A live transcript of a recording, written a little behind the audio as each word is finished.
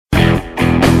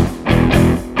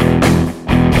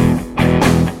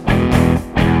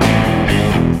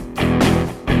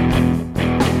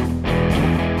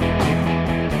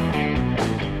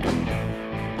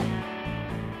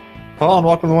Hello and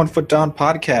welcome to One Foot Down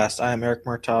Podcast. I am Eric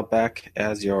Murtaugh back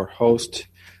as your host.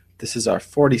 This is our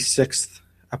 46th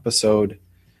episode.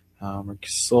 We're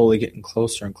slowly getting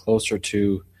closer and closer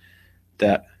to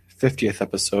that 50th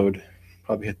episode.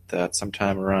 Probably hit that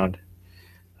sometime around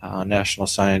National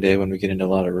Signing Day when we get into a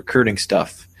lot of recruiting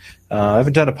stuff. I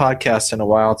haven't done a podcast in a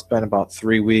while. It's been about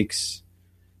 3 weeks.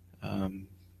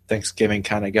 Thanksgiving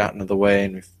kind of got into the way,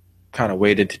 and we've kind of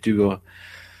waited to do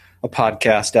a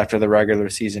podcast after the regular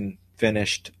season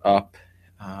finished up.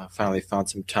 Finally found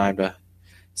some time to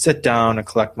sit down and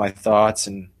collect my thoughts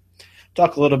and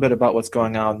talk a little bit about what's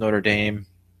going on with Notre Dame.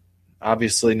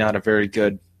 Obviously not a very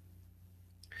good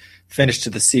finish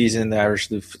to the season. They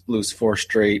averaged lose 4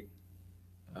 straight.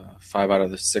 5 out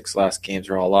of the 6 last games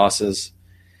are all losses.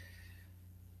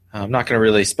 I'm not going to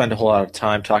really spend a whole lot of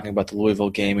time talking about the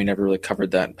Louisville game. We never really covered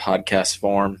that in podcast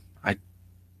form. I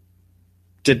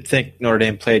did think Notre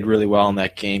Dame played really well in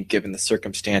that game, given the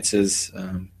circumstances.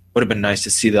 Would have been nice to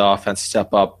see the offense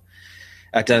step up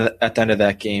at the end of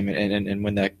that game and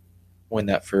win that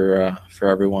for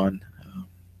everyone.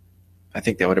 I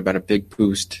think that would have been a big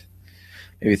boost.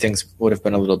 Maybe things would have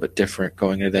been a little bit different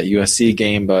going into that USC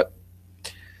game, but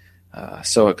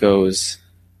so it goes.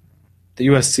 The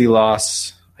USC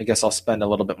loss, I guess I'll spend a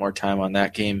little bit more time on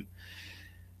that game.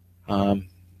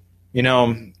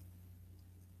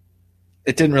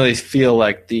 It didn't really feel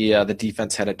like the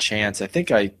defense had a chance. I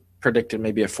think I predicted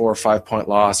maybe a 4 or 5 point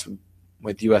loss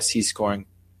with USC scoring,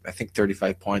 I think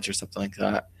 35 points or something like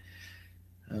that.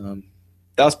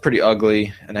 That was pretty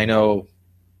ugly, and I know,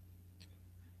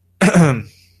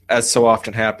 as so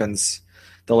often happens,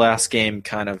 the last game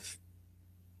kind of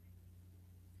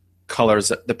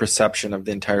colors the perception of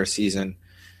the entire season,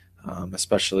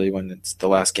 especially when it's the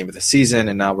last game of the season,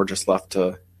 and now we're just left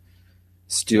to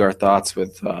stew our thoughts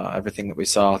with everything that we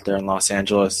saw out there in Los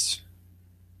Angeles.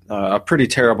 A pretty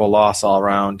terrible loss all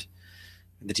around.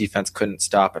 The defense couldn't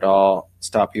stop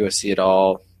USC at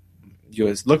all.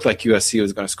 It looked like USC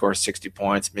was going to score 60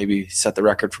 points, maybe set the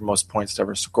record for most points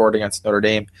ever scored against Notre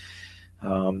Dame.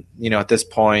 At this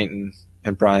point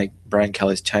in Brian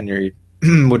Kelly's tenure,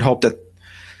 you would hope that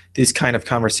these kind of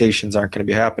conversations aren't going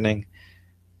to be happening.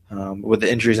 With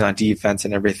the injuries on defense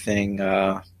and everything,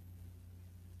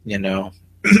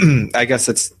 I guess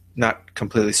it's not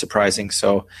completely surprising.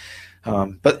 So,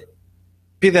 but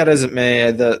be that as it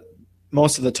may,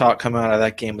 most of the talk coming out of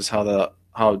that game was how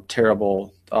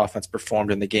terrible the offense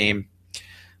performed in the game,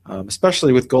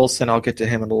 especially with Golson. I'll get to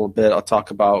him in a little bit. I'll talk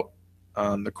about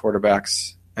the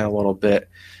quarterbacks in a little bit,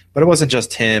 but it wasn't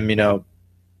just him. There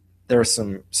were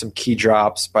some key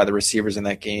drops by the receivers in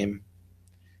that game,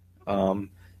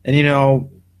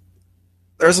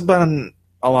 there's been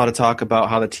a lot of talk about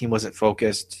how the team wasn't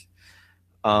focused,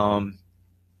 that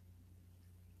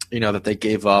they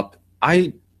gave up.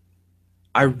 I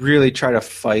really try to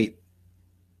fight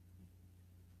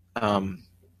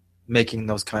making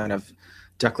those kind of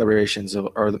declarations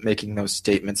or making those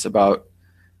statements about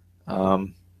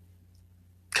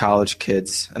college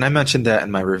kids. And I mentioned that in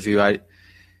my review. I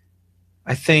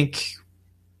think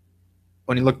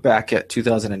when you look back at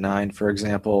 2009, for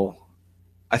example,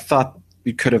 I thought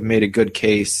we could have made a good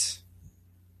case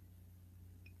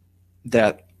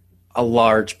that a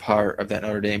large part of that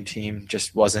Notre Dame team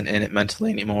just wasn't in it mentally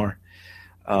anymore.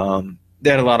 They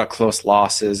had a lot of close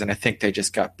losses, and I think they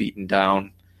just got beaten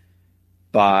down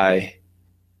by,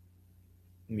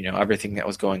 everything that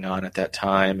was going on at that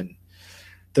time. And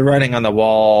the writing on the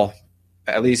wall,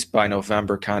 at least by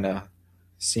November, kind of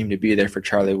seemed to be there for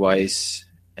Charlie Weis.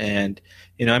 And,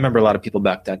 I remember a lot of people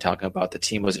back then talking about the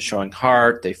team wasn't showing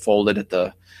heart. They folded at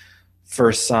the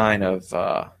first sign of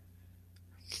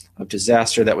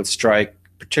disaster that would strike.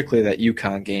 Particularly that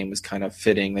UConn game was kind of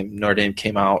fitting. Notre Dame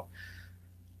came out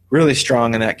really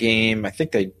strong in that game. I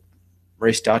think they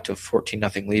raced out to a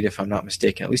 14-0 lead, if I'm not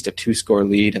mistaken, at least a 2-score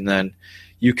lead. And then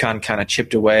UConn kind of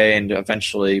chipped away, and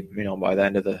eventually, by the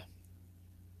end of the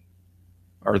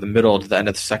middle to the end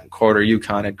of the second quarter,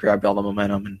 UConn had grabbed all the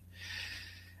momentum and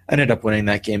ended up winning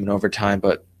that game in overtime.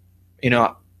 But, in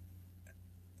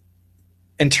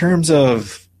terms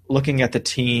of looking at the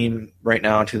team right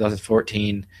now in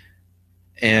 2014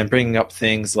 and bringing up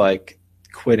things like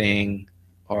quitting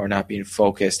or not being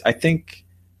focused, I think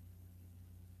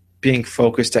being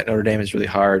focused at Notre Dame is really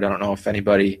hard. I don't know if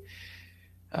anybody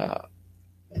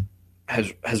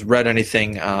has read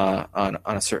anything on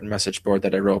a certain message board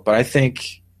that I wrote, but I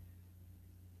think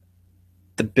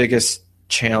the biggest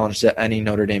challenge that any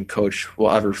Notre Dame coach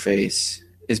will ever face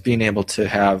is being able to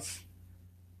have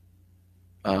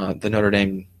the Notre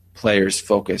Dame players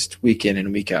focused week in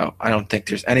and week out. I don't think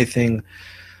there's anything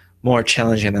more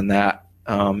challenging than that.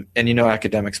 And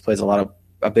academics plays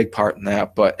a big part in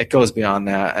that, but it goes beyond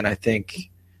that. And I think,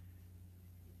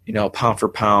 pound for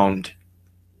pound,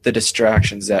 the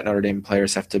distractions that Notre Dame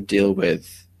players have to deal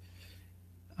with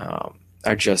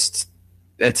are just,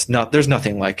 there's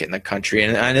nothing like it in the country.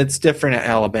 And it's different at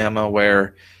Alabama,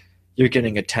 where you're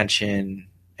getting attention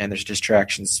and there's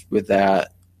distractions with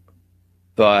that.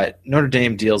 But Notre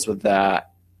Dame deals with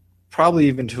that probably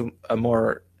even to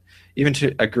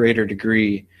a greater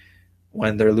degree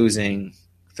when they're losing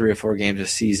 3 or 4 games a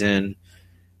season.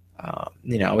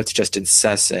 It's just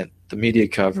incessant. The media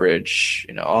coverage,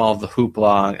 all the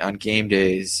hoopla on game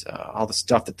days, all the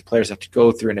stuff that the players have to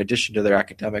go through in addition to their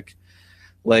academic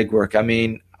legwork. I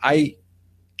mean, I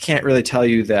can't really tell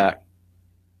you that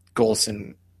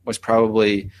Golson was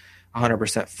probably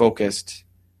 100% focused.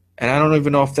 And I don't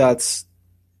even know if that's,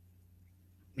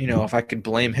 if I could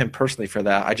blame him personally for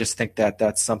that. I just think that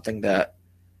that's something that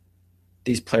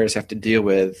these players have to deal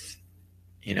with,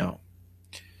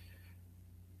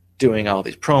 doing all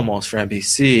these promos for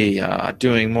NBC,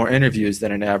 doing more interviews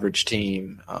than an average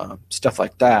team, stuff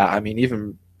like that. I mean,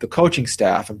 even the coaching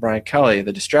staff and Brian Kelly,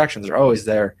 the distractions are always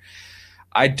there.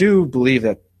 I do believe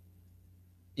that,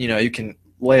 you can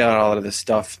lay out all of this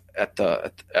stuff at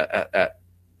a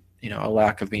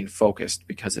lack of being focused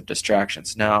because of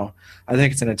distractions. Now, I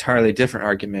think it's an entirely different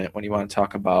argument when you want to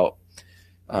talk about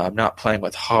not playing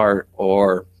with heart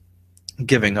or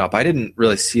giving up. I didn't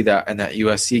really see that in that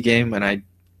USC game, and I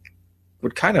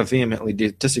would kind of vehemently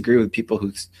disagree with people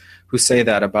who say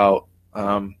that about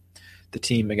the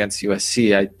team against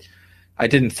USC. I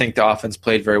didn't think the offense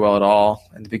played very well at all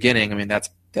in the beginning. I mean, that's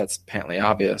patently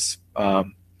obvious.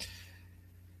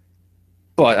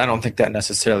 But I don't think that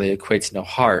necessarily equates to no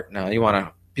heart.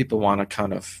 Now, people want to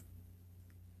kind of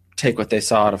take what they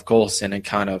saw out of Golson and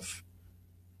kind of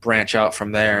branch out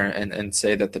from there and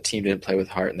say that the team didn't play with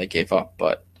heart and they gave up.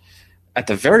 But at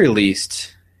the very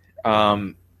least,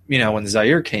 when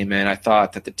Zaire came in, I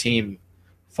thought that the team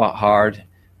fought hard.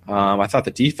 I thought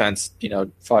the defense,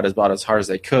 fought about as hard as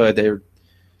they could. They were,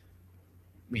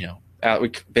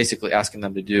 basically asking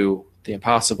them to do the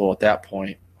impossible at that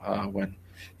point when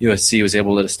USC was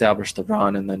able to establish the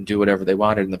run and then do whatever they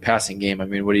wanted in the passing game. I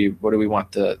mean, what do we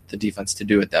want the defense to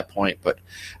do at that point? But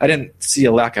I didn't see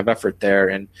a lack of effort there.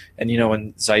 And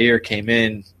when Zaire came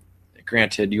in,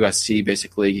 granted, USC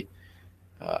basically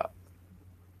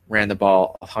ran the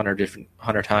ball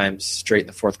 100 times straight in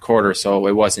the fourth quarter, so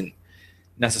it wasn't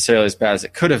necessarily as bad as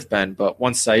it could have been. But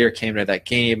once Zaire came into that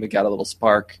game, it got a little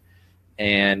spark,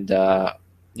 and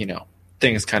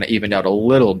things kind of evened out a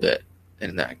little bit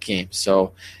in that game.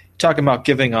 So talking about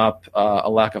giving up, a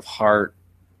lack of heart,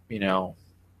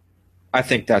 I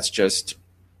think that's just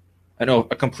a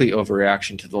complete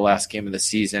overreaction to the last game of the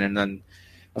season. And then,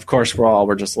 of course,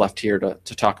 we're just left here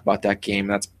to talk about that game.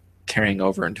 That's carrying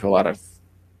over into a lot of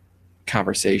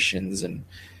conversations and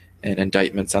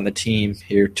indictments on the team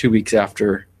here 2 weeks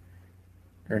after,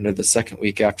 or into the second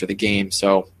week after the game.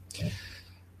 So,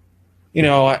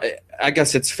 I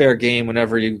guess it's fair game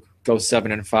whenever you go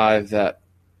 7-5 that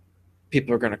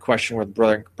people are going to question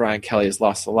whether Brian Kelly has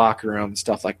lost the locker room and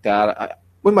stuff like that.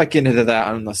 We might get into that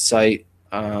on the site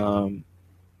in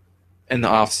the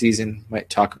off season. Might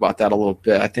talk about that a little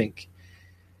bit. I think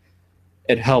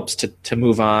it helps to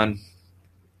move on,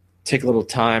 take a little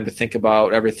time to think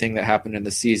about everything that happened in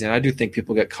the season. I do think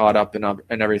people get caught up in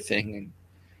everything, and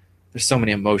there's so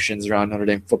many emotions around Notre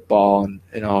Dame football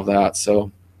and all of that.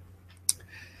 So,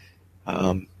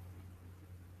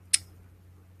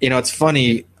 it's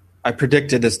funny. I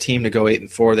predicted this team to go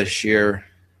 8-4 this year,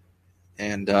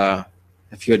 and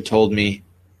if you had told me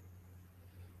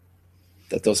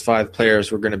that those 5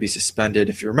 players were going to be suspended,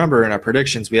 if you remember in our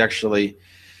predictions, we actually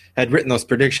had written those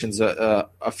predictions a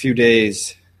few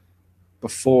days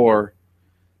before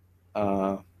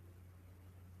the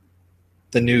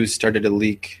news started to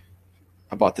leak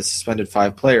about the suspended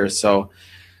 5 players. So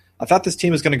I thought this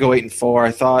team was going to go 8-4.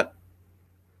 I thought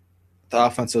the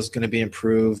offense was going to be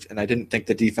improved, and I didn't think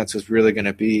the defense was really going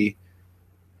to be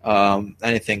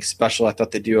anything special. I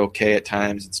thought they'd do okay at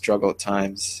times and struggle at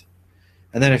times.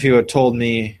 And then if you had told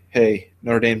me, hey,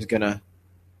 Notre Dame's going to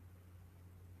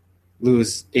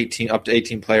lose up to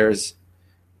 18 players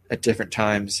at different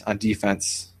times on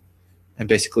defense and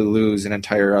basically lose an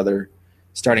entire other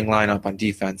starting lineup on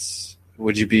defense,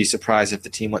 would you be surprised if the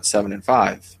team went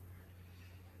 7-5?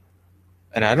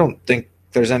 And I don't think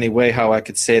there's any way how I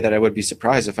could say that I would be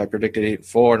surprised if I predicted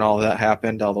 8-4 and all of that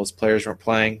happened, all those players weren't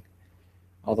playing,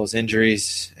 all those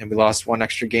injuries, and we lost one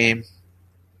extra game.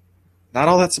 Not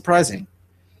all that surprising.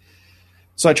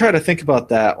 So I try to think about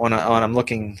that when I'm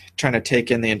trying to take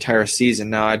in the entire season.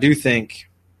 Now, I do think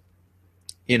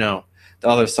you know, the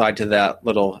other side to that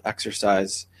little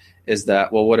exercise is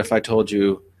that, well, what if I told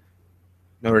you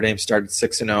Notre Dame started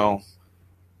 6-0,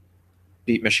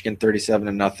 beat Michigan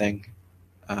 37-0.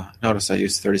 Notice I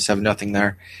used 37-0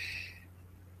 there.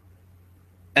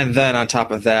 And then on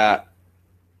top of that,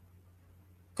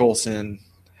 Golson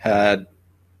had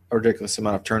a ridiculous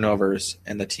amount of turnovers,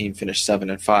 and the team finished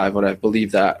 7-5. Would I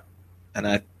believe that? And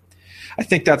I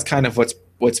think that's kind of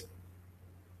what's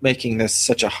making this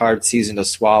such a hard season to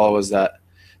swallow, is that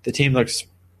the team looks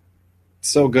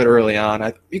so good early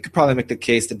on. You could probably make the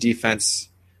case the defense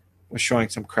was showing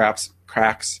some cracks.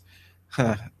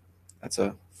 That's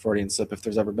a Freudian slip if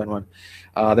there's ever been one.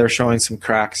 They're showing some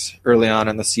cracks early on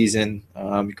in the season.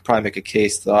 You could probably make a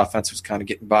case the offense was kind of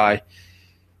getting by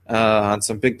on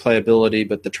some big playability,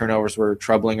 but the turnovers were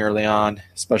troubling early on,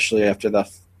 especially after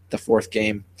the fourth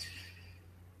game.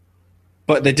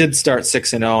 But they did start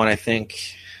 6-0, and I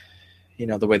think,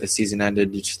 the way the season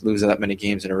ended, you just lose that many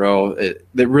games in a row. It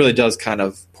really does kind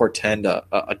of portend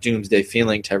a doomsday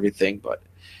feeling to everything. But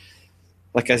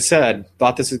like I said,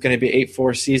 thought this was going to be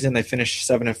 8-4 season. They finished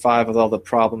 7-5 with all the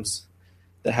problems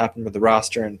that happened with the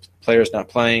roster and players not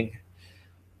playing.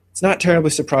 It's not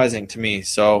terribly surprising to me.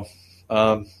 So,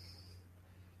 I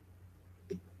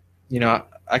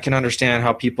can understand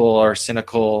how people are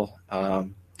cynical.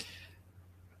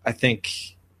 I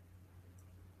think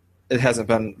it hasn't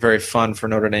been very fun for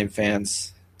Notre Dame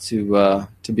fans to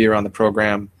be around the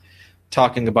program,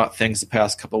 talking about things the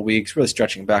past couple of weeks, really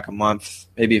stretching back a month,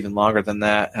 maybe even longer than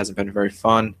that. It hasn't been very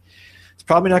fun. It's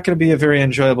probably not going to be a very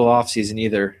enjoyable offseason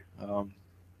either.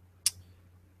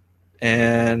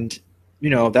 And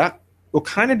that will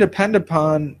kind of depend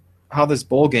upon how this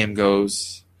bowl game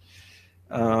goes.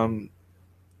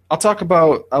 I'll talk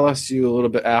about LSU a little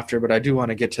bit after, but I do want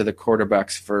to get to the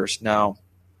quarterbacks first. Now,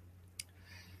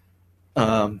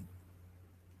 I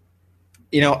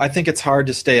think it's hard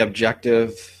to stay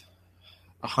objective,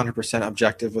 100%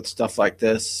 objective with stuff like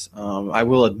this. I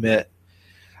will admit,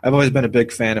 I've always been a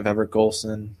big fan of Everett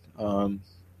Golson, and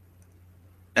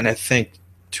I think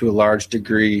to a large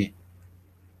degree,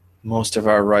 most of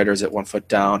our writers at One Foot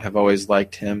Down have always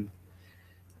liked him,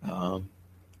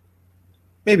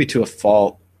 maybe to a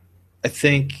fault. I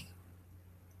think,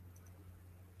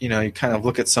 you kind of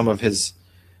look at some of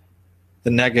the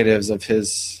negatives of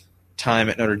his time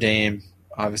at Notre Dame,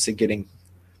 obviously getting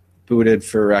booted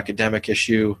for academic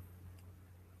issue,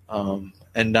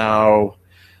 and now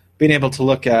being able to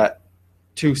look at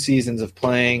 2 seasons of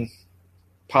playing,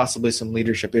 possibly some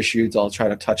leadership issues. I'll try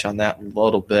to touch on that a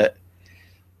little bit.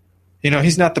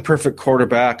 He's not the perfect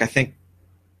quarterback. I think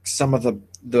some of the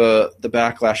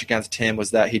backlash against him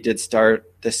was that he did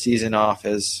start this season off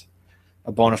as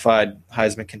a bona fide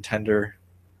Heisman contender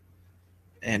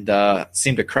and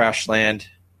seemed to crash land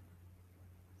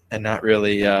and not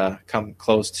really come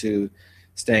close to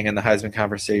staying in the Heisman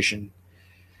conversation.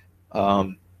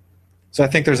 So I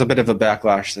think there's a bit of a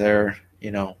backlash there.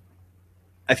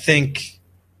 I think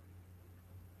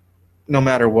no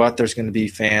matter what, there's going to be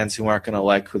fans who aren't going to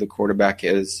like who the quarterback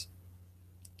is,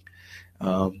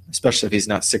 especially if he's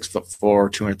not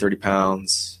 6'4", 230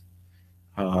 pounds,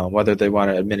 whether they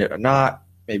want to admit it or not.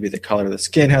 Maybe the color of the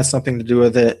skin has something to do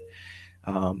with it.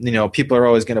 People are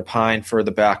always going to pine for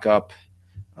the backup.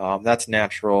 That's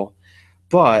natural.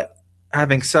 But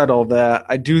having said all that,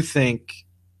 I do think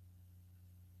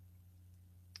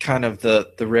kind of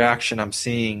the reaction I'm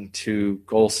seeing to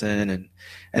Golson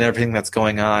and everything that's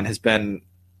going on has been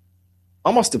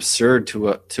almost absurd to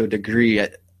a degree. I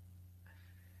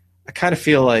kind of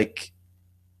feel like,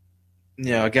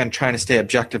 again, trying to stay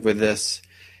objective with this,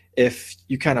 if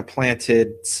you kind of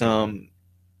planted some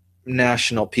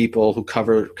national people who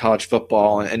cover college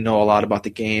football and know a lot about the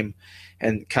game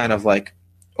and kind of like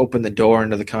open the door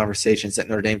into the conversations that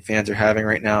Notre Dame fans are having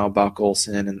right now about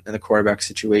Golson and the quarterback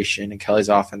situation and Kelly's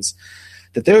offense,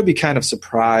 that they would be kind of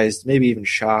surprised, maybe even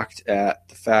shocked at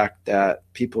the fact that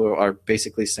people are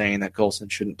basically saying that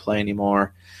Golson shouldn't play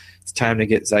anymore. It's time to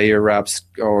get Zaire reps,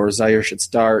 or Zaire should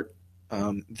start,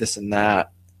 this and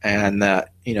that, and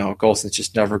that, Golson's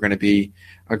just never going to be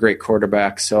a great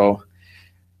quarterback. So,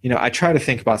 I try to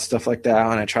think about stuff like that,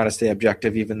 and I try to stay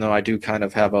objective, even though I do kind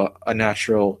of have a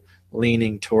natural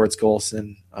leaning towards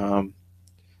Golson.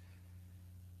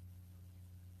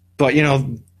 But,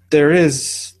 there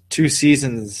is 2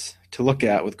 seasons to look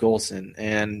at with Golson,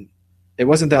 and it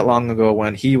wasn't that long ago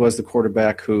when he was the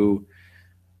quarterback who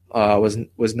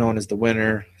was known as the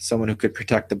winner, someone who could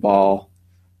protect the ball.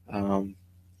 It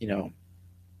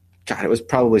was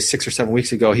probably 6 or 7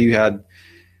 weeks ago. He had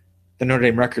the Notre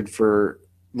Dame record for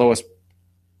lowest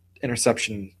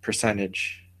interception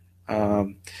percentage.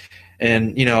 And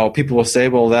And, people will say,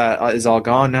 well, that is all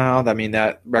gone now. I mean,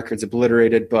 that record's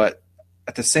obliterated. But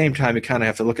at the same time, you kind of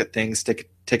have to look at things, take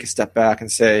a step back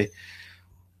and say,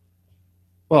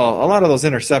 well, a lot of those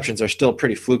interceptions are still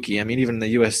pretty fluky. I mean, even in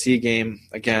the USC game,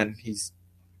 again,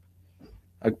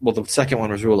 the second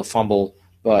one was ruled a fumble,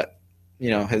 but,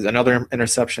 his another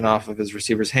interception off of his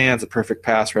receiver's hands, a perfect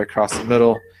pass right across the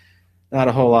middle. Not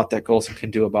a whole lot that Golson can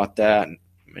do about that. And,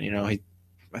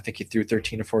 I think he threw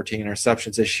 13 or 14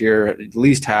 interceptions this year. At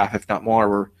least half, if not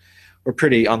more, were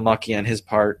pretty unlucky on his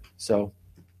part. So,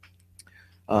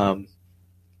 I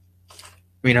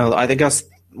guess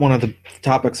one of the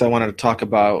topics I wanted to talk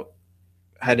about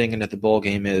heading into the bowl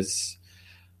game is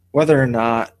whether or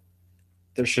not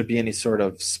there should be any sort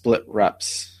of split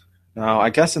reps. Now, I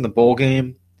guess in the bowl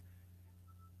game,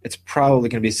 it's probably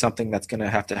going to be something that's going to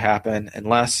have to happen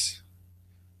unless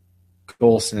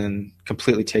Golson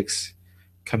completely takes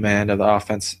command of the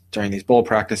offense during these bowl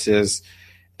practices,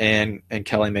 and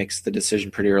Kelly makes the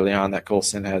decision pretty early on that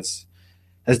Golson has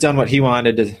done what he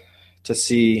wanted to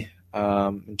see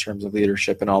in terms of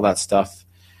leadership and all that stuff,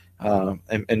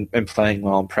 and playing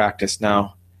well in practice.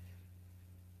 Now,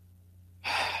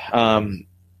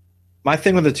 my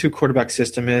thing with the 2-quarterback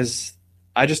system is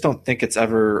I just don't think it's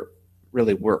ever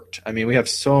really worked. I mean, we have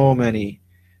so many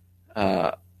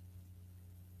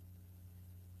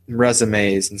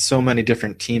resumes and so many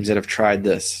different teams that have tried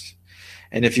this.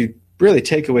 And if you really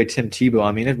take away Tim Tebow,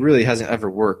 I mean, it really hasn't ever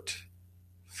worked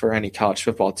for any college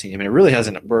football team. And it really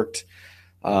hasn't worked,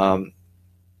 to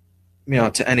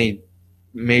any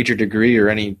major degree or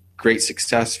any great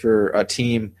success for a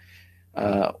team,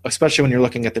 especially when you're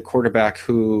looking at the quarterback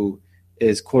who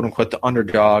is quote unquote the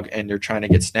underdog and you're trying to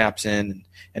get snaps in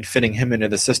and fitting him into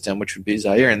the system, which would be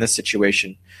Zaire in this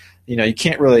situation. You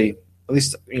can't really, at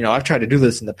least, I've tried to do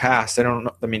this in the past. I don't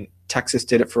know. I mean, Texas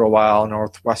did it for a while.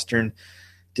 Northwestern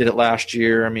did it last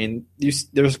year. I mean,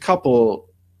 there's a couple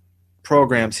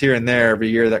programs here and there every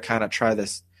year that kind of try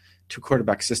this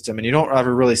 2-quarterback system, and you don't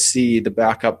ever really see the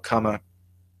backup come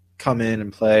in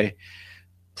and play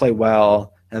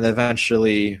well, and then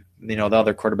eventually, the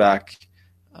other quarterback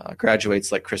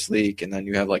graduates like Chris Leak, and then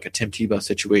you have like a Tim Tebow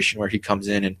situation where he comes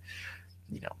in and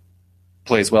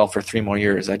plays well for 3 more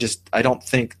years. I don't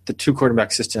think the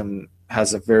 2-quarterback system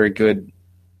has a very good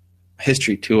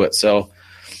history to it. So,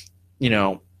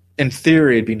 in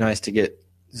theory, it'd be nice to get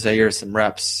Zaire some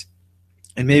reps,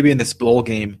 and maybe in this bowl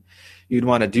game, you'd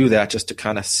want to do that just to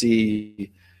kind of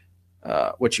see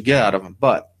what you get out of him.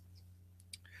 But,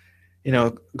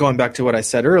 going back to what I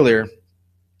said earlier,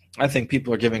 I think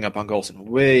people are giving up on Golson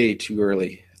way too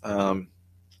early. I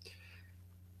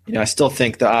still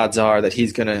think the odds are that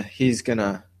he's gonna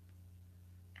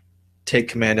take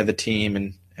command of the team,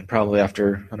 and probably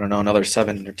after, I don't know, another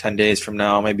 7 or 10 days from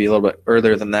now, maybe a little bit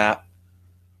earlier than that,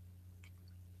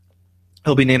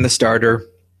 he'll be named the starter.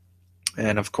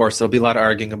 And of course, there'll be a lot of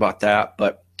arguing about that.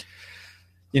 But,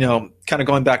 kind of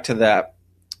going back to that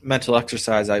mental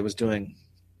exercise I was doing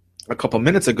a couple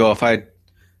minutes ago, if I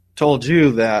told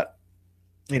you that,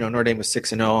 Notre Dame was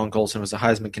 6-0 and Golson was a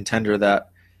Heisman contender,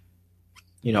 that,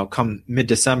 come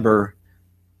mid-December,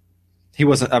 he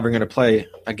wasn't ever going to play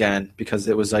again because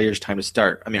it was Zaire's time to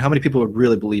start. I mean, how many people would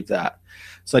really believe that?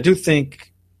 So I do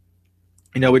think,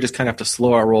 we just kind of have to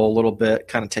slow our roll a little bit,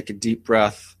 kind of take a deep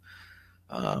breath,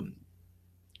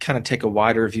 kind of take a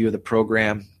wider view of the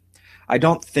program. I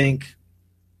don't think,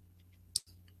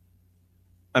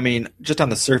 just on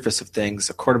the surface of things,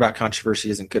 a quarterback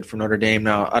controversy isn't good for Notre Dame.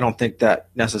 Now, I don't think that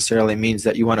necessarily means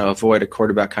that you want to avoid a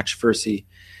quarterback controversy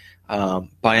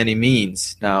by any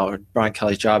means. Now, Brian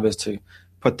Kelly's job is to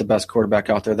put the best quarterback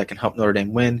out there that can help Notre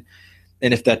Dame win.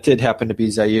 And if that did happen to be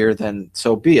Zaire, then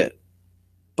so be it.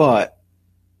 But,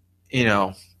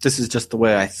 this is just the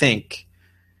way I think.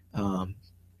 Going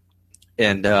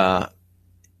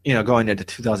into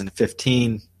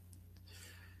 2015,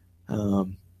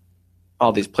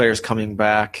 all these players coming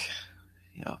back,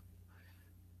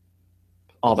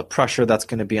 all the pressure that's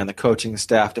going to be on the coaching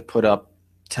staff to put up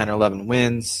 10 or 11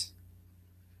 wins.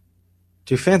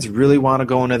 Do fans really want to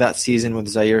go into that season with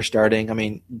Zaire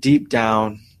starting? Deep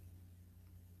down,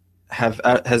 have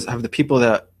the people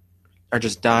that are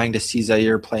just dying to see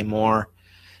Zaire play more,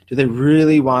 do they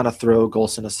really want to throw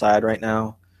Golson aside right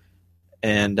now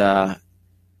and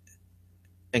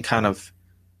kind of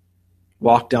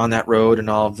walk down that road and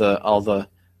all the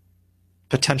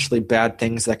potentially bad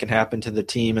things that can happen to the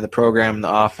team and the program and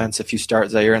the offense if you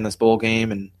start Zaire in this bowl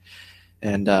game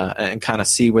and kind of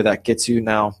see where that gets you?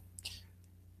 Now,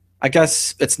 I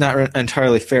guess it's not an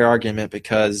entirely fair argument,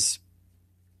 because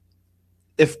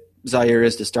if Zaire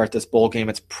is to start this bowl game,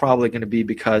 it's probably going to be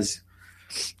because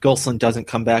Golson doesn't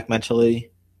come back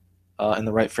mentally in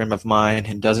the right frame of mind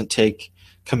and doesn't take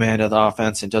command of the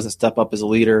offense and doesn't step up as a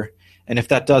leader. And if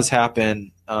that does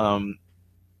happen,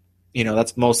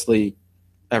 that's mostly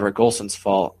Everett Golson's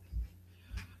fault.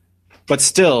 But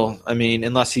still, I mean,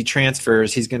 unless he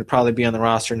transfers, he's going to probably be on the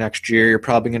roster next year. You're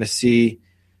probably going to see,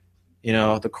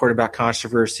 the quarterback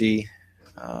controversy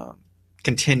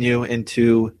continue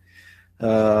into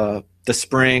the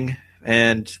spring.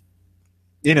 And,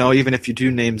 even if you do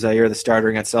name Zaire the starter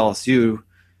against LSU,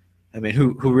 I mean,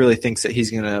 who really thinks that he's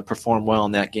going to perform well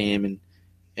in that game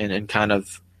and kind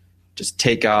of just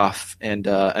take off and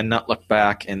not look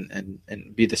back and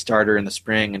be the starter in the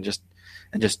spring and just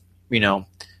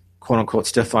quote unquote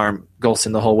stiff arm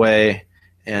Golson the whole way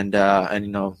and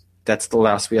that's the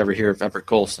last we ever hear of Everett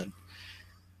Golson.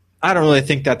 I don't really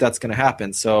think that that's going to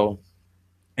happen. So,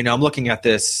 I'm looking at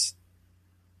this.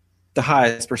 The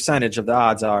highest percentage of the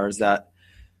odds are is that,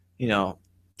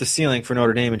 the ceiling for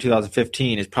Notre Dame in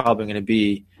 2015 is probably going to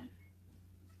be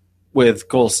with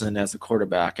Golson as the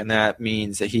quarterback, and that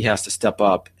means that he has to step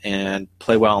up and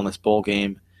play well in this bowl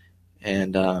game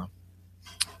and kind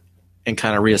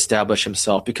of reestablish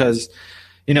himself because,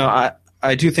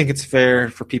 I do think it's fair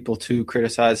for people to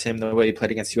criticize him the way he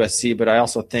played against USC, but I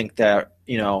also think that,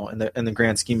 in the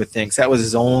grand scheme of things, that was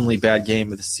his only bad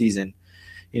game of the season.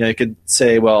 You could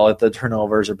say, well, the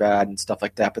turnovers are bad and stuff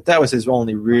like that, but that was his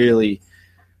only really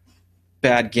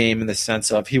bad game in the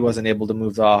sense of he wasn't able to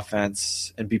move the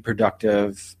offense and be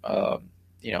productive, and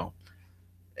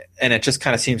it just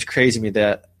kind of seems crazy to me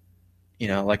that,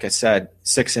 like I said,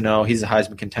 6-0, he's a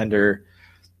Heisman contender.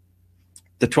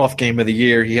 The 12th game of the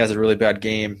year, he has a really bad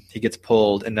game. He gets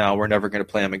pulled, and now we're never going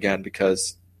to play him again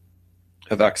because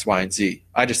of X, Y, and Z.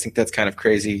 I just think that's kind of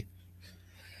crazy.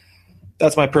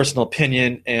 That's my personal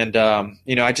opinion, and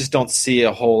I just don't see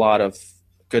a whole lot of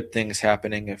good things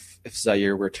happening if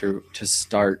Zaire were to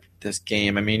start this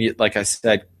game. I mean, like I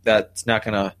said, that's not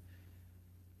going to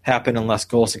happen unless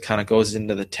Golson kind of goes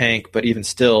into the tank. But even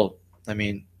still, I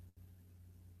mean,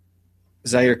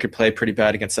 Zaire could play pretty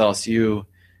bad against LSU,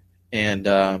 and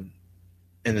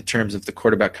in the terms of the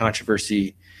quarterback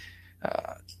controversy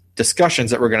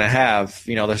discussions that we're going to have,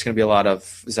 there's going to be a lot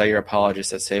of Zaire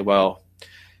apologists that say, well,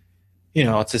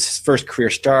 it's his first career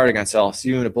start against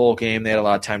LSU in a bowl game. They had a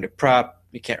lot of time to prep.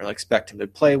 You can't really expect him to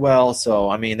play well. So,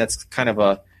 I mean, that's kind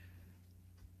of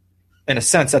in a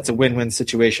sense, that's a win-win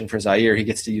situation for Zaire. He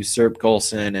gets to usurp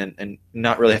Golson and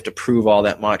not really have to prove all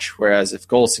that much. Whereas if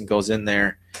Golson goes in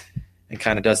there and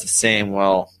kind of does the same,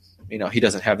 well, he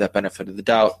doesn't have that benefit of the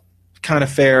doubt. Kind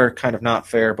of fair, kind of not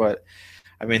fair. But,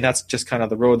 I mean, that's just kind of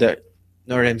the road that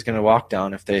Notre Dame's going to walk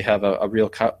down if they have a real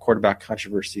quarterback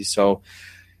controversy. So,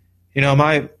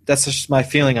 that's just my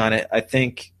feeling on it. I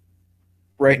think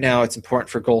right now it's important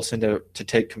for Golson to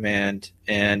take command.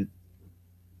 And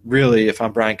really, if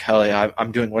I'm Brian Kelly,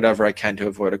 I'm doing whatever I can to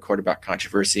avoid a quarterback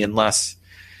controversy unless,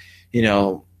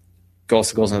 Golson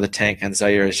goes into the tank and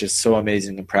Zaire is just so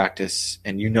amazing in practice.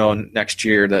 And next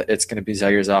year that it's going to be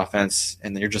Zaire's offense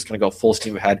and then you're just going to go full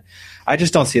steam ahead. I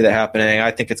just don't see that happening.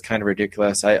 I think it's kind of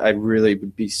ridiculous. I really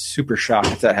would be super shocked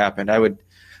if that happened. I would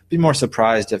be more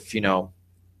surprised if,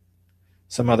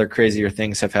 some other crazier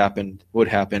things would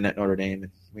happen at Notre Dame,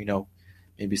 and we know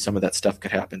maybe some of that stuff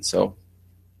could happen. So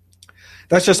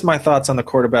that's just my thoughts on the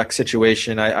quarterback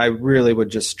situation. I really would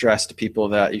just stress to people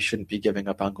that you shouldn't be giving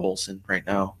up on Golson right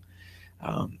now.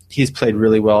 He's played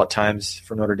really well at times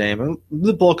for Notre Dame. And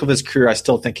the bulk of his career, I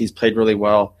still think he's played really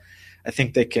well. I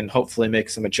think they can hopefully make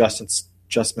some adjustments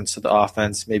to the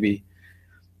offense, maybe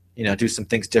do some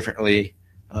things differently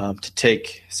to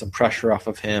take some pressure off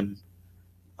of him.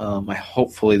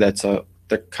 Hopefully that's the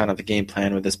kind of the game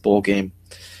plan with this bowl game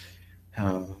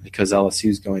because LSU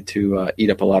is going to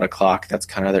eat up a lot of clock. That's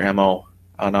kind of their MO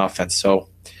on offense. So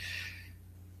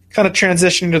kind of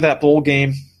transitioning to that bowl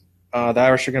game, the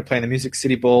Irish are going to play in the Music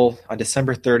City Bowl on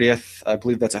December 30th. I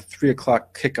believe that's a 3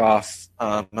 o'clock kickoff.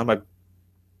 On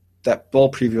that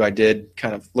bowl preview I did,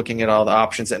 kind of looking at all the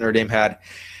options that Notre Dame had,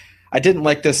 I didn't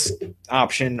like this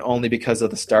option only because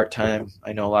of the start time.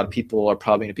 I know a lot of people are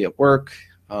probably going to be at work.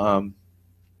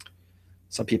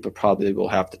 Some people probably will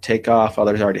have to take off.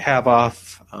 Others already have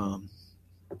off. I'll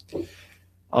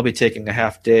be taking a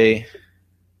half day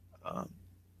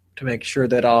to make sure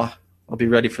that I'll be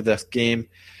ready for this game.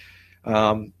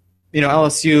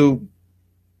 LSU,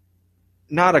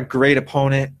 not a great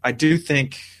opponent. I do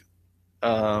think,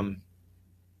 the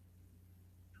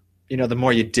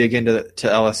more you dig into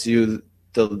LSU,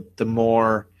 the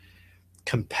more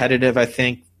competitive I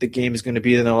think the game is going to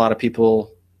be than a lot of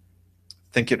people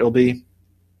think it'll be.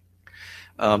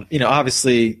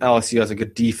 Obviously LSU has a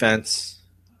good defense.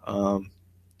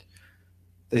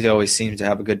 They always seem to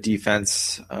have a good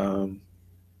defense.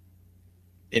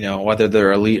 Whether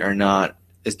they're elite or not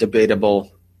is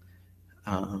debatable.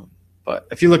 But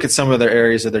if you look at some of their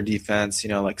areas of their defense,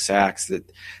 like sacks,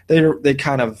 that they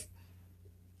kind of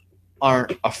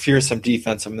aren't a fearsome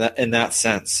defense in that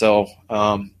sense. So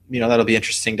that'll be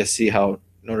interesting to see how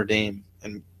Notre Dame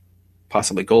and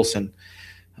possibly Golson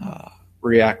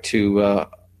react to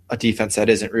a defense that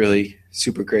isn't really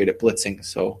super great at blitzing.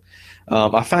 So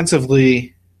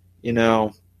offensively,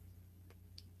 the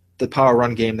power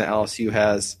run game that LSU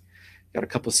has, got a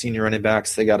couple senior running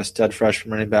backs. They got a stud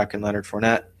freshman running back in Leonard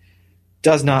Fournette.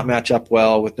 Does not match up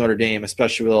well with Notre Dame,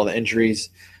 especially with all the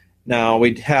injuries. Now,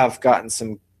 we have gotten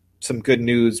some good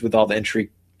news with all the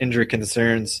injury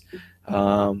concerns.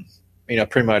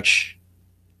 Pretty much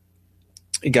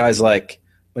guys like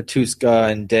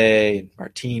Matuska and Day and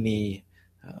Martini.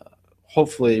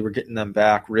 Hopefully, we're getting them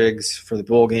back. Riggs for the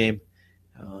bowl game.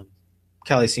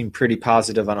 Kelly seemed pretty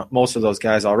positive on most of those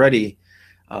guys already.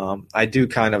 I do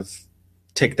kind of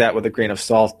take that with a grain of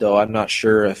salt, though. I'm not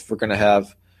sure if we're going to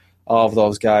have all of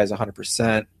those guys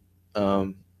 100%.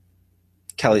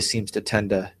 Kelly seems to tend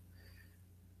to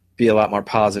be a lot more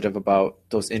positive about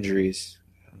those injuries.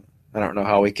 I don't know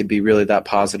how we could be really that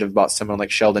positive about someone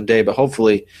like Sheldon Day, but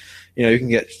hopefully, you can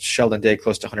get Sheldon Day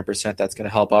close to 100%. That's going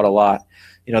to help out a lot.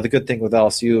 The good thing with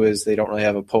LSU is they don't really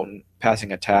have a potent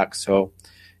passing attack. So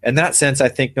in that sense, I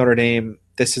think Notre Dame,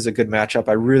 this is a good matchup.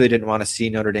 I really didn't want to see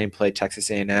Notre Dame play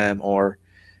Texas A&M or,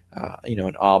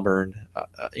 an Auburn,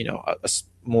 a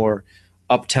more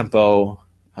up-tempo,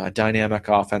 dynamic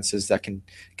offenses that can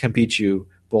beat you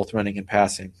both running and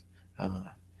passing.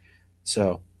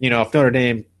 So, if Notre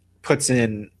Dame puts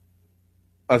in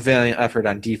a valiant effort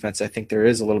on defense, I think there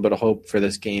is a little bit of hope for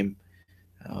this game.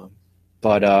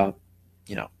 But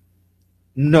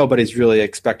nobody's really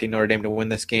expecting Notre Dame to win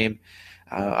this game.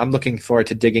 I'm looking forward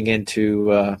to digging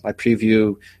into my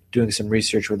preview, doing some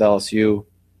research with LSU.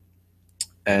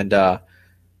 And, I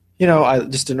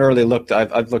just an early look.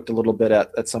 I've looked a little bit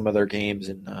at some of their games,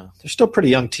 and they're still a pretty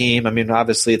young team. I mean,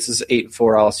 obviously, it's this 8-4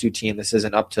 LSU team. This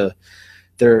isn't up to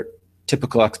their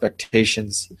typical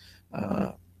expectations.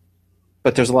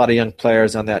 But there's a lot of young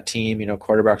players on that team.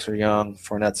 Quarterbacks are young.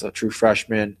 Fournette's a true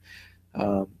freshman.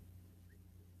 They're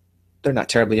not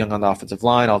terribly young on the offensive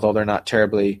line, although they're not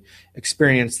terribly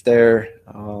experienced there.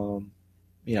 A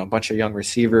bunch of young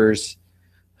receivers.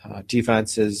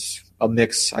 Defense is a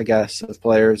mix, I guess, of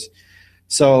players.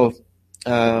 So, it's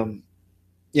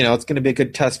going to be a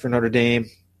good test for Notre Dame.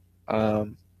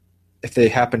 If they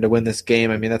happen to win this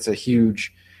game, I mean, that's a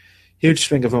huge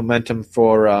swing of momentum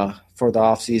for the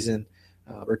offseason.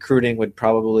 Recruiting would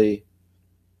probably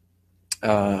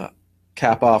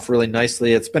cap off really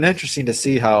nicely. It's been interesting to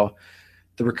see how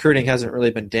the recruiting hasn't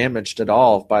really been damaged at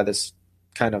all by this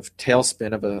kind of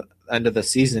tailspin of a end of the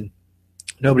season.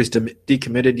 Nobody's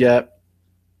decommitted yet.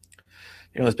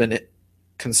 There's been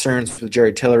concerns with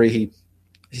Jerry Tillery.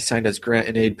 He signed his grant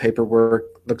and aid paperwork,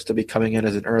 looks to be coming in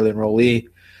as an early enrollee.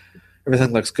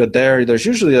 Everything looks good there. There's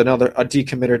usually a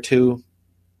decommit or two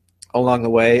along the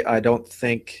way. I don't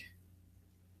think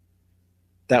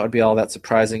that would be all that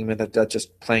surprising. I mean, that's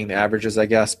just playing the averages, I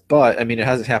guess. But, I mean, it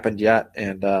hasn't happened yet.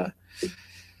 And,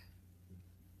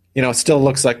 it still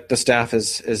looks like the staff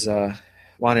is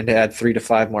wanting to add 3 to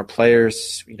 5 more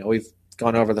players. We've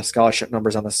gone over the scholarship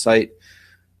numbers on the site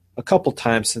a couple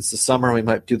times since the summer. We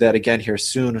might do that again here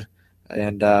soon.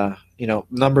 And,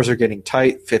 numbers are getting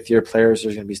tight. Fifth-year players,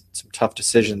 there's going to be some tough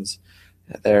decisions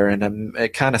there. And it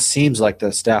kind of seems like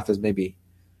the staff is maybe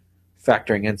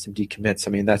factoring in some decommits.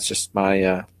 I mean, that's just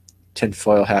my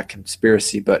tinfoil hat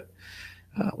conspiracy. But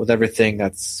with everything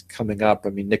that's coming up, I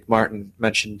mean, Nick Martin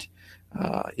mentioned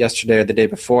yesterday or the day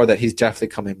before that he's definitely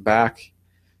coming back.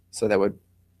 So that would,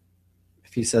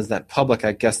 if he says that in public,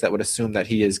 I guess that would assume that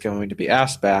he is going to be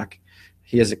asked back.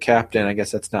 He is a captain. I guess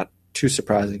that's not too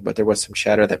surprising, but there was some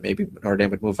chatter that maybe Notre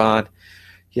Dame would move on.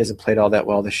 He hasn't played all that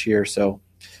well this year. So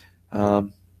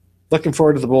looking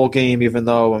forward to the bowl game, even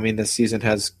though, I mean, this season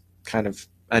has kind of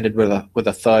ended with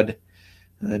a thud.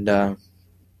 And,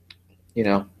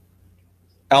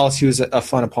 LSU is a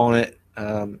fun opponent,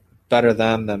 better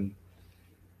than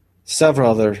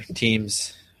several other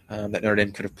teams that Notre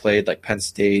Dame could have played, like Penn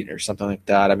State or something like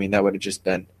that. I mean, that would have just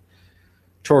been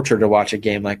torture to watch a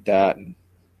game like that. And,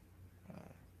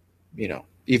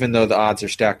 even though the odds are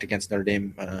stacked against Notre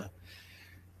Dame,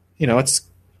 it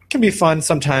can be fun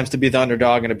sometimes to be the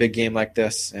underdog in a big game like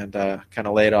this and kind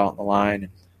of lay it all on the line.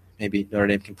 And maybe Notre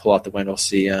Dame can pull out the win. We'll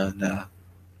see. And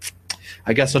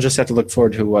I guess I'll just have to look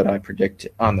forward to what I predict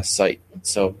on the site.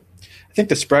 So I think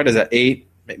the spread is at 8,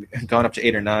 maybe gone up to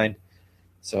 8 or 9.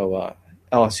 So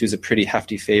LSU is a pretty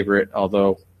hefty favorite,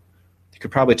 although you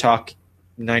could probably talk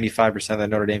 95% of the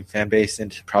Notre Dame fan base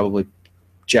into probably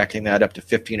jacking that up to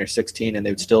 15 or 16, and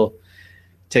they would still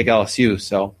take LSU.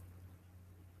 So,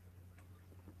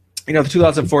 the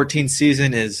 2014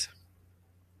 season the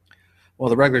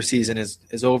regular season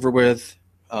is over with.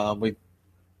 We've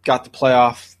got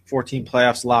the 14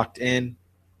 playoffs locked in.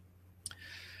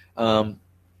 I'm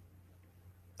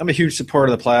a huge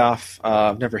supporter of the playoff.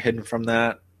 I've never hidden from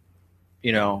that.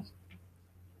 When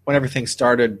everything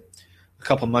started a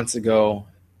couple months ago,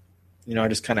 I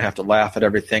just kind of have to laugh at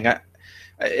everything.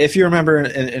 If you remember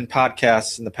in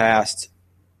podcasts in the past,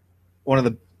 one of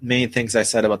the main things I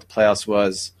said about the playoffs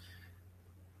was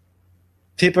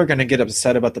people are going to get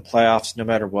upset about the playoffs no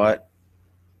matter what.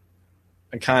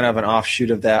 And kind of an offshoot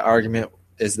of that argument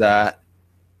is that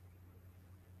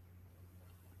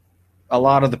a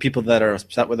lot of the people that are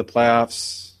upset with the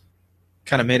playoffs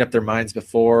kind of made up their minds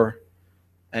before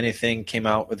anything came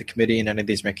out with the committee and any of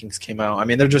these rankings came out. I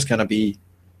mean, they're just going to be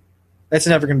 – it's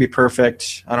never going to be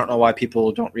perfect. I don't know why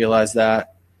people don't realize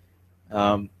that.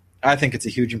 I think it's a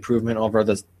huge improvement over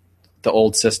the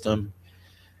old system.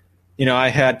 I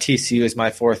had TCU as my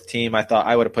fourth team. I thought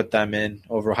I would have put them in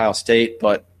over Ohio State,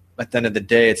 but at the end of the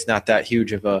day, it's not that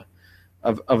huge of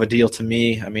a deal to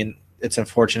me. I mean, it's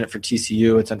unfortunate for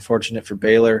TCU. It's unfortunate for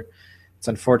Baylor. It's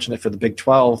unfortunate for the Big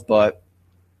 12, but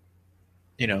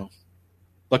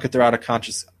look at their out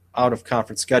of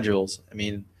conference schedules. I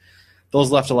mean,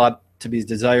 those left a lot to be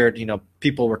desired.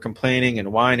 People were complaining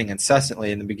and whining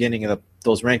incessantly in the beginning of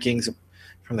those rankings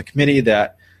from the committee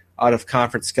that out of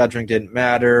conference scheduling didn't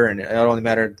matter and it only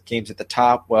mattered games at the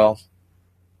top. Well,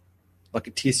 look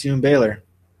at TCU and Baylor.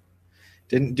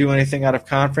 Didn't do anything out of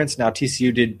conference. Now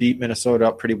TCU did beat Minnesota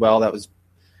up pretty well. That was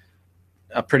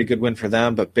a pretty good win for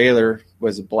them, but Baylor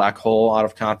was a black hole out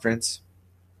of conference.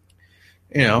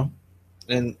 And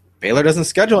Baylor doesn't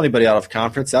schedule anybody out of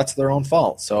conference. That's their own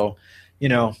fault. So,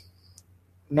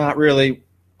 not really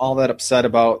all that upset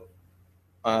about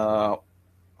how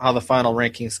the final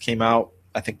rankings came out.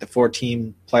 I think the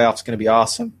 4-team playoff is going to be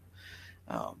awesome.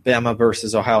 Bama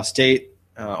versus Ohio State,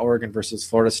 Oregon versus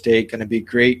Florida State, going to be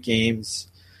great games.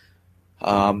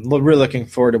 Really looking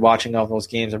forward to watching all those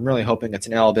games. I'm really hoping it's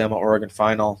an Alabama-Oregon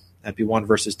final. That'd be 1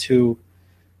 versus 2.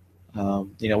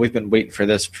 We've been waiting for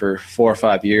this for 4 or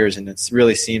 5 years, and it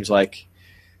really seems like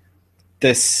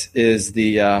this is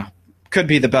could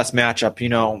be the best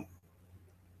matchup.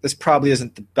 This probably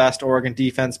isn't the best Oregon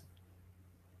defense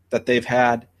that they've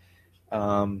had.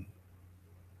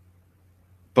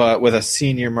 But with a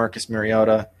senior Marcus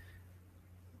Mariota,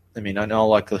 I mean, in all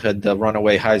likelihood, the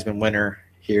runaway Heisman winner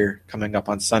here coming up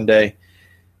on Sunday,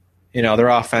 their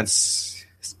offense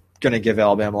is going to give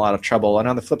Alabama a lot of trouble. And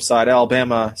on the flip side,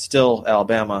 Alabama, still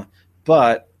Alabama,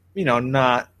 but,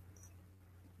 not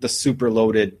the super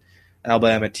loaded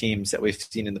Alabama teams that we've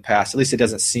seen in the past. At least it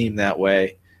doesn't seem that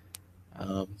way.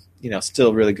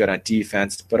 Still really good on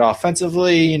defense, but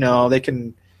offensively,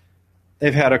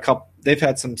 they've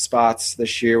had some spots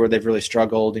this year where they've really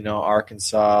struggled.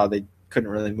 Arkansas, they couldn't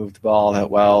really move the ball that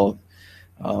well.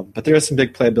 But there is some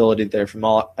big playability there from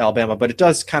Alabama. But it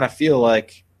does kind of feel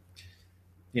like,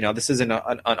 this isn't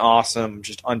an awesome,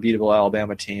 just unbeatable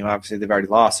Alabama team. Obviously, they've already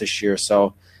lost this year.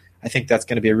 So I think that's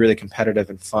going to be a really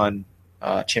competitive and fun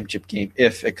championship game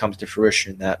if it comes to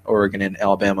fruition that Oregon and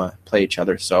Alabama play each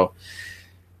other. So,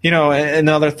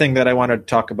 another thing that I wanted to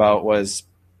talk about was,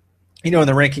 when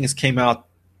the rankings came out,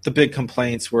 the big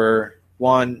complaints were,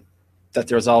 one, that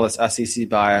there was all this SEC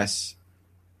bias.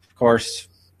 Of course,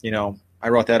 I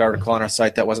wrote that article on our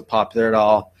site that wasn't popular at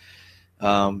all.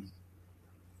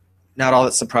 Not all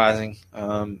that surprising.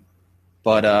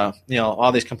 But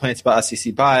all these complaints about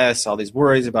SEC bias, all these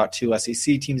worries about 2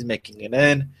 SEC teams making it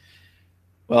in.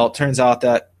 Well, it turns out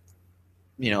that,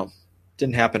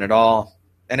 didn't happen at all.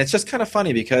 And it's just kind of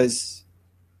funny because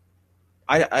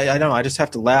I don't know, I just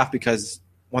have to laugh because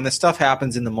when this stuff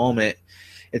happens in the moment,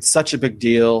 it's such a big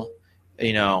deal.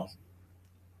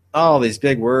 All these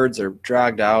big words are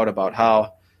dragged out about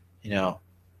how,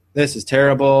 this is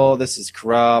terrible, this is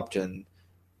corrupt, and,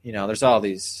 there's all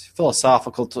these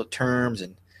philosophical terms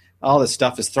and all this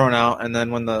stuff is thrown out. And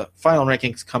then when the final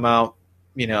rankings come out,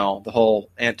 the whole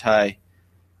the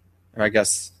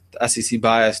SEC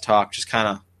bias talk just kind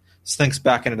of slinks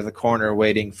back into the corner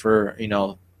waiting for,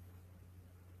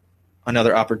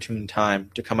 another opportune time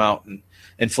to come out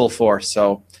in full force.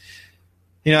 So,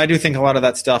 I do think a lot of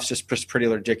that stuff's just pretty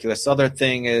ridiculous. The other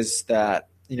thing is that,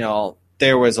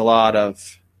 there was a lot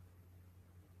of,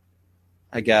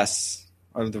 or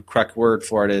the correct word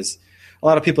for it is, a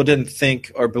lot of people didn't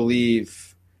think or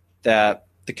believe that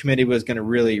the committee was going to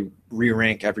really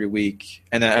re-rank every week,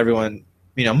 and that everyone,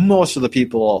 most of the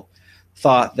people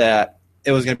thought that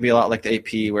it was going to be a lot like the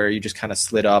AP where you just kind of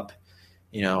slid up,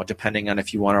 depending on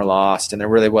if you won or lost, and there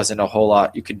really wasn't a whole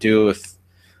lot you could do if,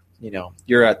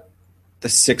 you're at the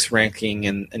 6th ranking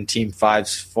and Team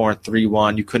 5's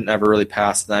 4-3-1. You couldn't ever really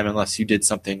pass them unless you did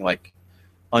something like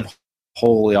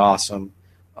unholy awesome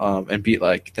and beat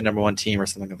like the number 1 team or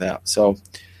something like that. So,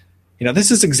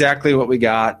 this is exactly what we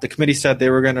got. The committee said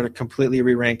they were going to completely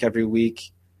re-rank every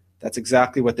week. That's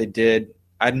exactly what they did.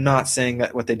 I'm not saying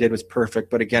that what they did was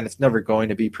perfect, but again, it's never going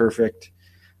to be perfect.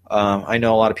 I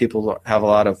know a lot of people have a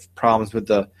lot of problems with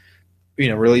the,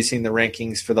 releasing the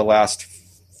rankings for the last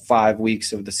 5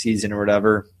 weeks of the season or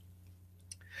whatever.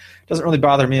 It doesn't really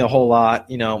bother me a whole lot.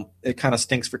 It kind of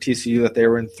stinks for TCU that they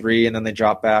were in 3 and then they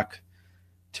dropped back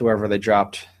to wherever they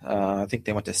dropped. I think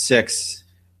they went to 6.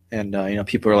 And,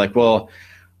 people are like, well,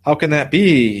 how can that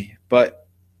be? But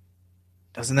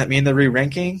doesn't that mean they're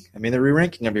re-ranking? I mean, they're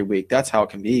re-ranking every week. That's how it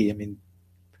can be. I mean,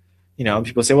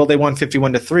 people say, well, they won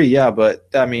 51-3. Yeah, but,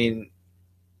 I mean,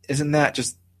 isn't that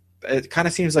just – it kind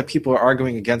of seems like people are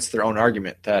arguing against their own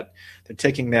argument, that they're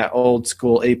taking that old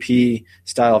school AP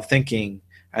style of thinking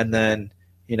and then,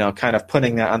 kind of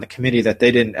putting that on the committee that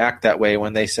they didn't act that way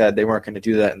when they said they weren't going to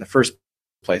do that in the first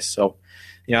place. So,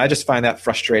 I just find that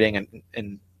frustrating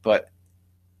but,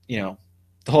 the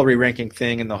whole re-ranking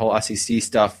thing and the whole SEC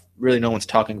stuff, really no one's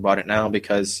talking about it now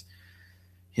because,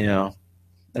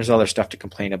 there's other stuff to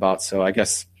complain about. So I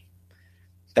guess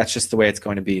that's just the way it's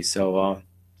going to be. So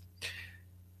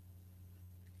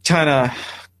trying to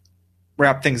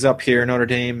wrap things up here, Notre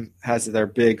Dame has their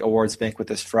big awards banquet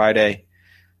this Friday.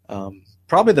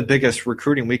 Probably the biggest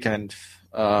recruiting weekend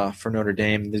for Notre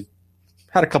Dame. They've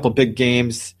had a couple big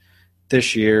games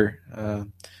this year.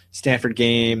 Stanford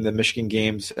game, the Michigan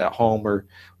games at home were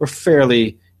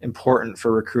fairly important for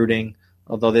recruiting,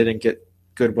 although they didn't get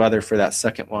good weather for that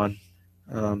second one.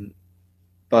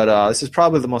 But this is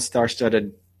probably the most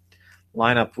star-studded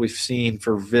lineup we've seen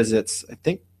for visits. I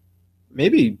think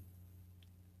maybe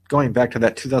going back to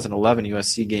that 2011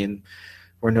 USC game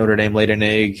where Notre Dame laid an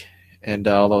egg and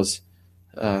all those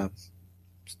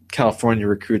California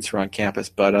recruits were on campus.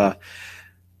 But,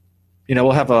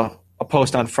 we'll have a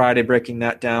post on Friday breaking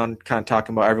that down, kind of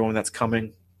talking about everyone that's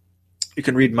coming. You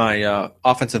can read my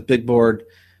offensive big board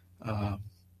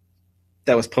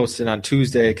that was posted on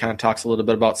Tuesday. It kind of talks a little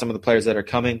bit about some of the players that are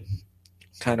coming,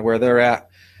 kind of where they're at.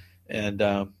 And,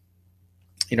 I'm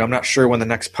not sure when the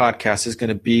next podcast is going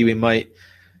to be. We might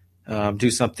do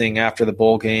something after the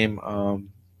bowl game.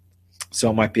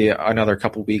 So it might be another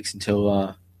couple weeks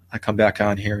until I come back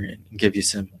on here and give you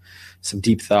some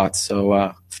deep thoughts.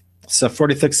 So it's a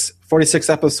 46th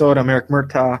episode. I'm Eric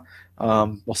Murtaugh.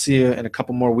 We'll see you in a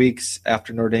couple more weeks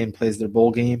after Notre Dame plays their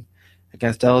bowl game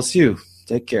against LSU.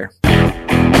 Take care.